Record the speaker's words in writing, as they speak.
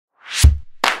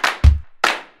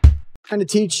Trying to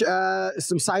teach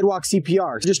some sidewalk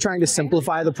CPR. Just trying to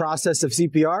simplify the process of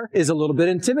CPR is a little bit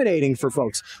intimidating for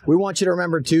folks. We want you to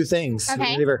remember two things.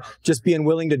 Okay. Just being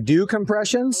willing to do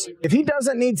compressions. If he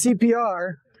doesn't need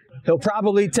CPR, he'll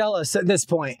probably tell us at this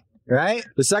point, right?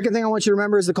 The second thing I want you to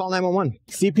remember is to call 911.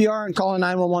 CPR and calling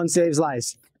 911 saves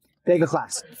lives. Take a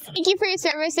class. Thank you for your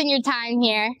service and your time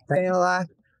here. Stay alive.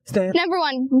 Number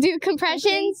 1, do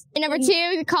compressions. And number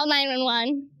 2, call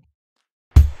 911.